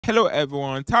Hello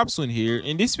everyone, Tapson here.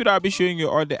 In this video, I'll be showing you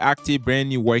all the active brand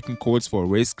new working codes for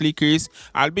race clickers.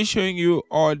 I'll be showing you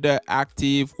all the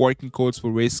active working codes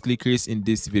for race clickers in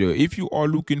this video. If you are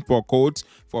looking for codes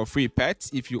for free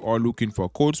pets, if you are looking for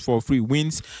codes for free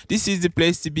wins, this is the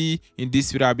place to be. In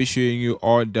this video, I'll be showing you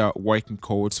all the working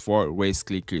codes for race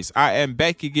clickers. I am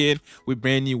back again with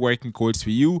brand new working codes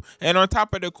for you. And on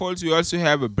top of the codes, we also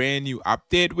have a brand new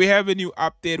update. We have a new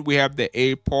update. We have the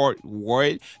airport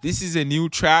world. This is a new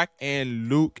track, and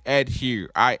look at here,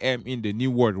 I am in the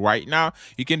new world right now.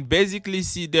 You can basically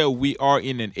see that we are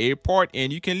in an airport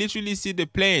and you can literally see the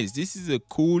planes. This is a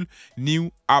cool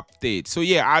new update. So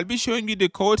yeah, I'll be showing you the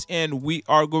codes and we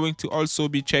are going to also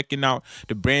be checking out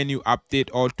the brand new update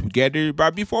all together.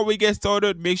 But before we get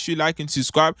started, make sure you like and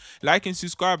subscribe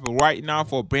right now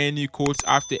for brand new codes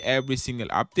after every single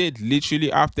update. Literally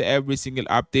after every single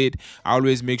update, I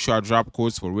always make sure I drop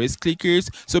codes for race clickers.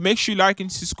 So make sure you like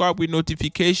and subscribe with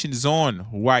notifications on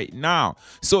right now.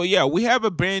 So yeah, we have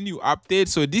a brand new update.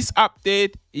 So this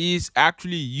update is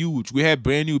actually huge. We have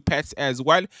brand new pets as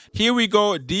well. Here we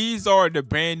go. These are the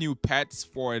brand new pets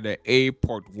for the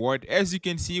airport world. As you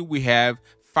can see, we have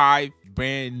 5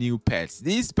 brand new pets.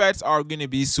 These pets are going to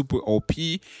be super OP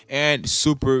and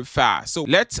super fast. So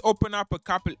let's open up a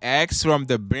couple eggs from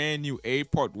the brand new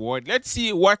airport world. Let's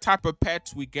see what type of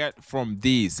pets we get from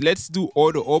these. Let's do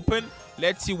auto open.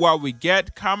 Let's see what we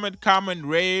get. Common,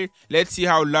 rare. Let's see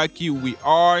how lucky we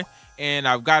are. And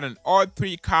I've gotten all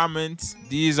 3 comments.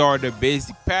 These are the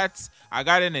basic pets. I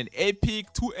got in an epic,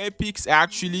 2 epics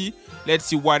actually. Let's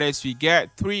see what else we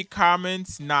get. 3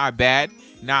 comments, not bad,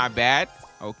 not bad.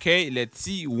 Okay, let's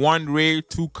see, 1 rare,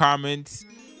 2 comments.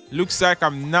 Looks like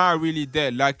I'm not really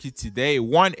that lucky today.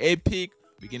 1 epic,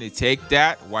 we're gonna take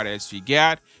that. What else we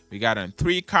got? We got on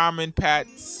 3 common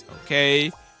pets.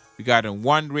 Okay, we got on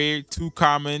 1 rare, 2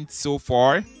 comments so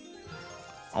far.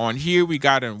 On here we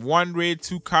got on 1 rare,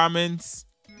 2 comments,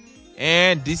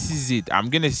 and this is it. I'm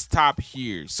gonna stop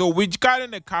here. So we got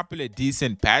in a couple of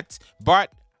decent pets,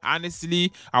 but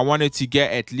honestly, I wanted to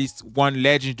get at least 1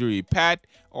 legendary pet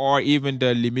or even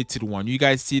the limited one. You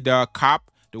guys see the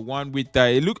cop, the one with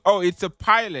the it's a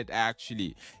pilot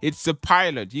actually. It's a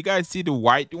pilot. You guys see the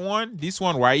white one? This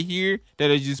one right here that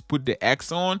I just put the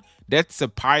X on. That's a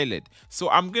pilot. So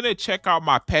I'm gonna check out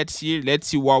my pets here. Let's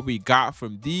see what we got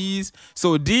from these.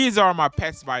 So these are my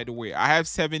pets, by the way. I have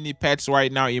 70 pets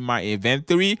right now in my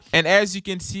inventory, and as you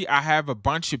can see, I have a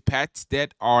bunch of pets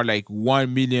that are like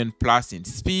 1 million plus in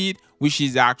speed, which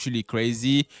is actually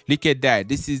crazy. Look at that.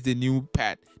 This is the new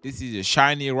pet. This is a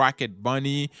shiny rocket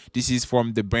bunny. This is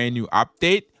from the brand new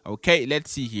update. Okay,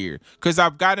 let's see here, because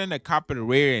I've gotten a couple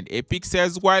rare and epics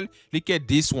as well. Look at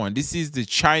this one. This is the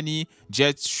shiny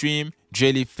jet stream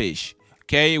jellyfish.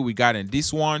 Okay, we got in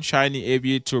this one, shiny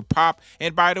aviator pop.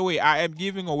 And by the way, I am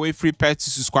giving away free pets to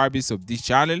subscribers of this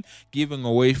channel, giving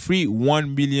away free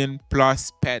 1 million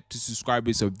plus pet to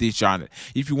subscribers of this channel.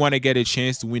 If you want to get a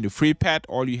chance to win the free pet,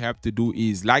 all you have to do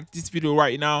is like this video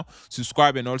right now,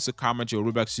 subscribe, and also comment your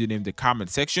Roblox username in the comment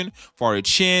section for a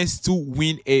chance to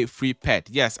win a free pet.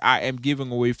 Yes, I am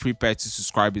giving away free pets to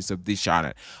subscribers of this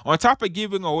channel. On top of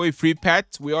giving away free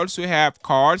pets, we also have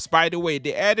cards. By the way,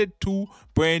 they added 2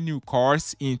 brand new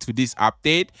cars into this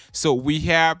update. So we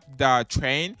have the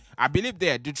train. I believe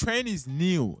that the train is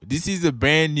new. This is a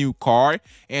brand new car.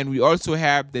 And we also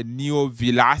have the Neo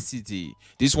Velocity.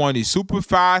 This one is super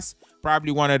fast,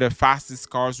 probably one of the fastest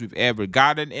cars we've ever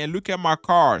gotten. And look at my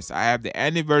cars. I have the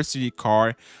anniversary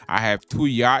car, I have 2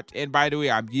 yacht, and by the way,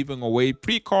 I'm giving away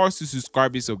free cars to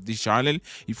subscribers of this channel.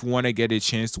 If you want to get a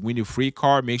chance to win a free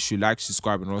car, make sure you like,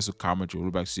 subscribe, and also comment your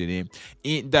Roblox name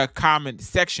in the comment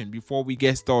section before we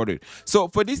get started. So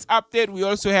for this update, we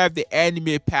also have the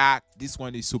anime pack. This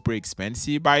one is super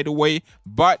expensive, by the way,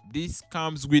 but this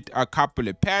comes with a couple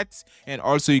of pets, and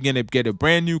also you're gonna get a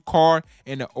brand new car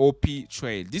and an OP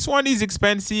trail. This one is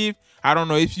expensive. I don't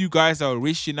know if you guys are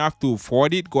rich enough to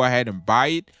afford it. Go ahead and buy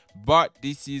it, but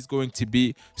this is going to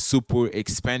be super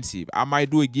expensive. I might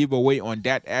do a giveaway on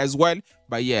that as well.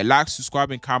 But yeah, like, subscribe,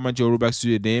 and comment your Roblox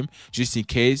username just in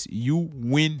case you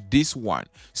win this one.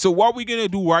 So what we're gonna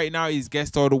do right now is get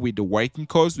started with the working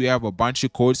codes. We have a bunch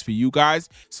of codes for you guys.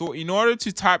 So in order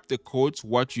to type the codes,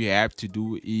 what you have to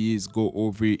do is go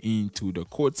over into the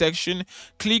code section,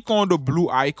 click on the blue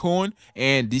icon,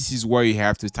 and this is where you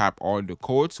have to type all the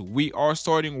codes. We are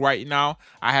starting right now.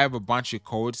 I have a bunch of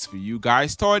codes for you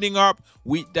guys, starting up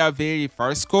with the very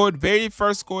first code. Very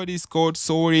first code is code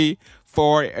sorry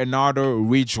for another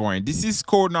rejoin. This is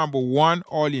code number 1,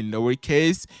 all in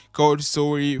lowercase. Code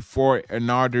sorry for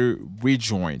another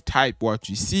rejoin. Type what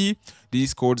you see.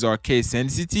 these codes are case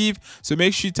sensitive, so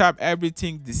make sure you tap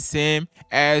everything the same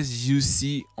as you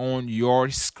see on your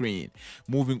screen.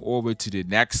 Moving over to the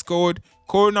next code.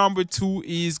 Code number 2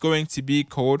 is going to be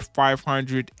code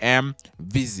 500M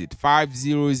visit,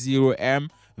 500M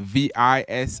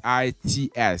VISITS.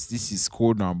 This is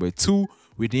code number 2.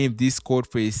 Redeem this code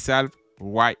for yourself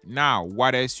right now.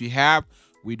 What else we have?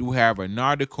 We do have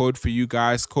another code for you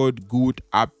guys, code good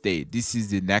update. This is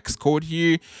the next code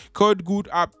here, code good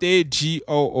update,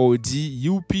 GOODUPDATE.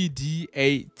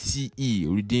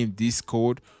 Redeem this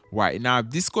code right now.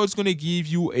 This code is going to give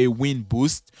you a win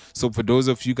boost, so for those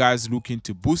of you guys looking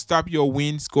to boost up your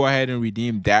wins, go ahead and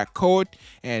redeem that code.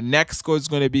 And next code is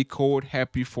going to be code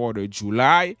happy 4th of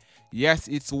July. Yes,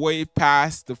 it's way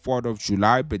past the 4th of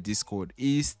July, but this code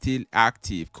is still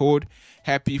active. Code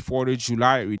happy 4th of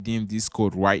July. Redeem this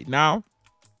code right now.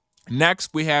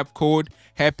 Next, we have code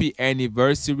happy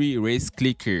anniversary race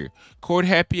clicker. Code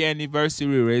happy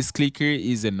anniversary race clicker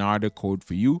is another code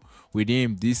for you.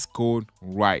 Redeem this code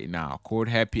right now. Code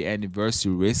happy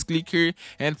anniversary race clicker.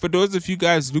 And for those of you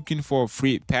guys looking for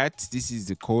free pets, this is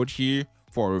the code here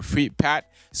for a free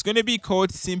pet. It's going to be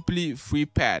code simply free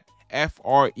pet,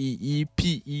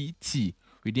 FREEPET.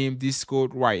 Redeem this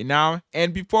code right now.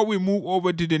 And before we move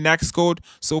over to the next code,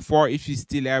 so far, if you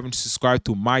still haven't subscribed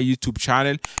to my YouTube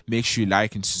channel, make sure you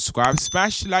like and subscribe.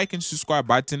 Smash the like and subscribe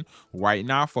button right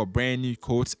now for brand new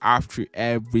codes after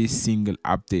every single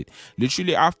update.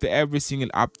 Literally after every single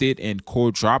update and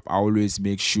code drop, I always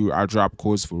make sure I drop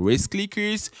codes for race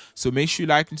clickers. So make sure you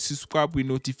like and subscribe with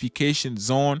notifications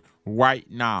on right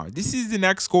now. This is the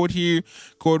next code here,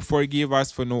 code forgive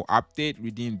us for no update.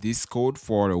 Redeem this code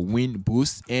for a win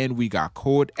boost. And we got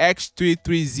code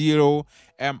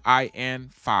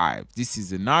X330MIN5. This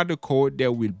is another code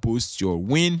that will boost your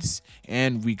wins.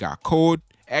 And we got code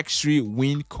X3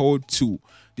 win code 2.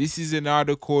 This is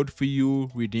another code for you.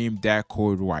 Redeem that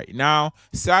code right now.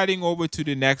 Starting over to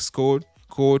the next code,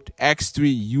 code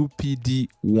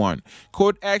X3UPD1.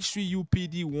 Code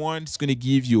X3UPD1 is going to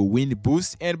give you a win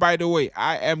boost. And by the way,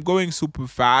 I am going super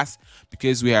fast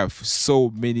because we have so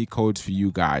many codes for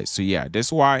you guys. So yeah,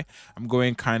 that's why I'm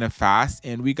going kind of fast.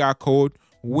 And we got code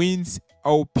wins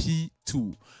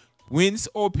OP2. Wins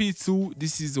OP2,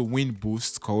 this is a win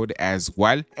boost code as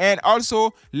well. And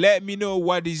also let me know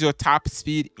what is your top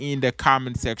speed in the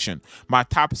comment section. My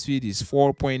top speed is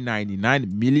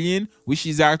 4.99 million, which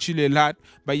is actually a lot,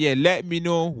 but yeah, let me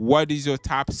know what is your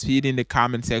top speed in the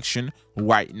comment section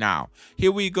right now.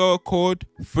 Here we go, code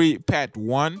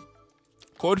FreePet1.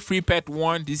 Code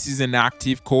FreePet1, this is an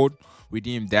active code.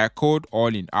 Redeem that code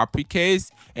all in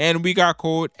uppercase. And we got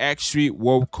code X3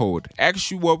 web code.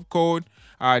 X3 web code,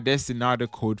 that's another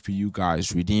code for you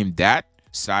guys. Redeem that.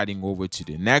 Starting over to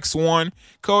the next one,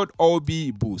 code OB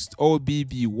boost,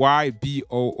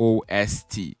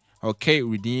 OBBYBOOST. Okay,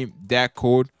 redeem that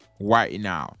code right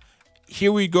now.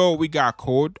 Here we go, we got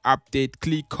code update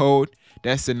click code.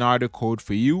 That's another code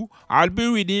for you. I'll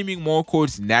be redeeming more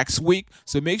codes next week,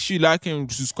 so make sure you like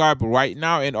and subscribe right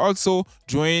now. And also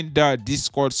join the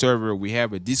Discord server. We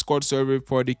have a Discord server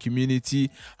for the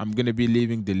community. I'm gonna be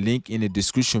leaving the link in the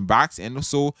description box and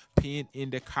also pinned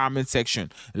in the comment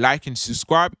section. Like and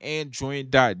subscribe and join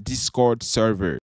the Discord server.